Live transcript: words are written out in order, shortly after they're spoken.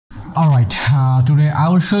Alright, today I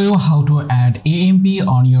will show you how to add AMP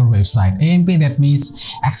on your website. AMP, that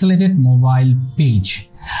means Accelerated Mobile Page.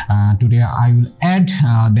 Today I will add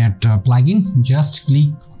that plugin. Just click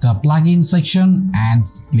the plugin section and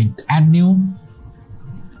click add new.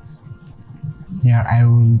 Here I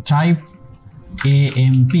will type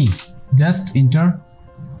AMP. Just enter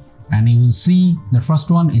and you will see the first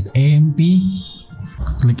one is AMP.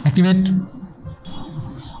 Click activate.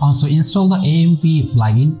 Also install the AMP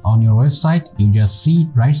plugin on your website. You just see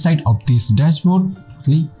right side of this dashboard,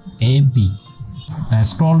 click AMP. Then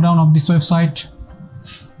scroll down of this website,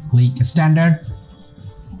 click standard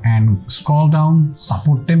and scroll down,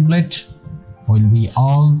 support template will be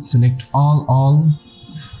all, select all,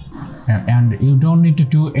 and you don't need to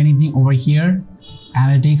do anything over here.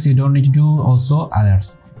 Analytics you don't need to do, also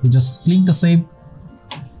others. You just click the save.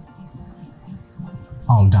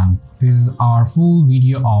 All done. This is our full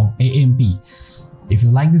video of AMP. If you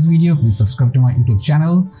like this video, please subscribe to my YouTube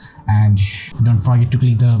channel and don't forget to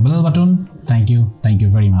click the bell button. Thank you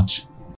very much.